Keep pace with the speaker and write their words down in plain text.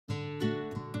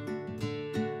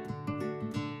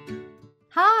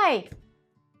Hi,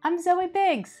 I'm Zoe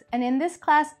Biggs, and in this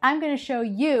class I'm going to show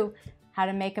you how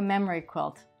to make a memory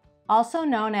quilt, also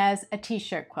known as a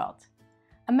t-shirt quilt.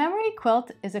 A memory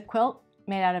quilt is a quilt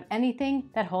made out of anything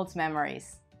that holds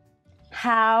memories.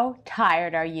 How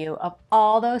tired are you of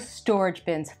all those storage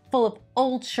bins full of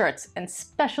old shirts and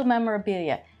special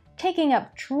memorabilia, taking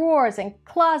up drawers and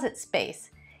closet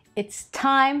space? It's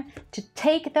time to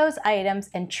take those items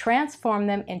and transform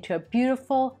them into a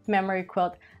beautiful memory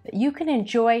quilt that you can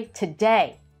enjoy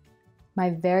today.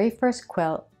 My very first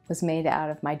quilt was made out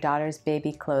of my daughter's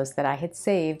baby clothes that I had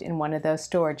saved in one of those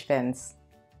storage bins.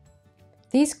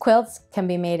 These quilts can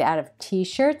be made out of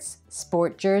t-shirts,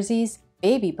 sport jerseys,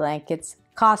 baby blankets,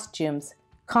 costumes,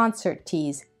 concert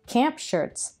tees, camp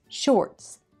shirts,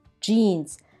 shorts,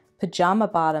 jeans, pajama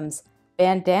bottoms,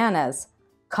 bandanas,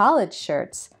 college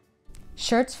shirts,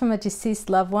 shirts from a deceased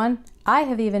loved one. I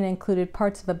have even included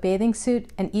parts of a bathing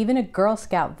suit and even a Girl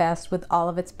Scout vest with all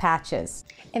of its patches.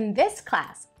 In this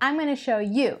class, I'm going to show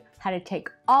you how to take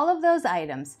all of those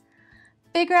items,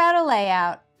 figure out a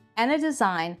layout and a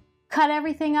design, cut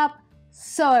everything up,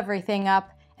 sew everything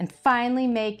up, and finally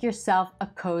make yourself a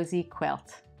cozy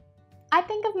quilt. I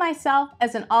think of myself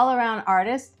as an all-around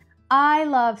artist. I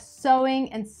love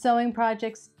sewing and sewing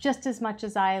projects just as much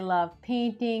as I love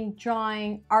painting,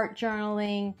 drawing, art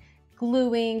journaling,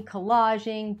 gluing,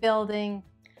 collaging, building.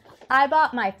 I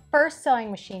bought my first sewing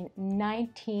machine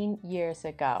 19 years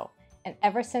ago, and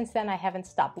ever since then I haven't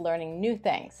stopped learning new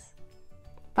things.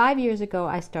 5 years ago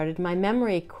I started my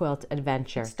memory quilt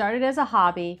adventure. It started as a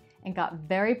hobby and got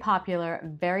very popular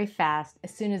very fast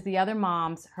as soon as the other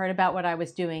moms heard about what I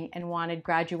was doing and wanted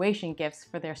graduation gifts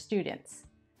for their students.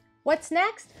 What's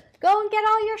next? Go and get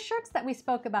all your shirts that we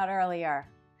spoke about earlier.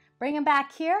 Bring them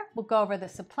back here. We'll go over the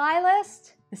supply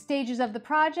list, the stages of the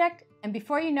project, and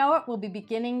before you know it, we'll be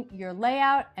beginning your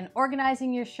layout and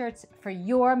organizing your shirts for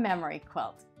your memory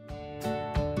quilt.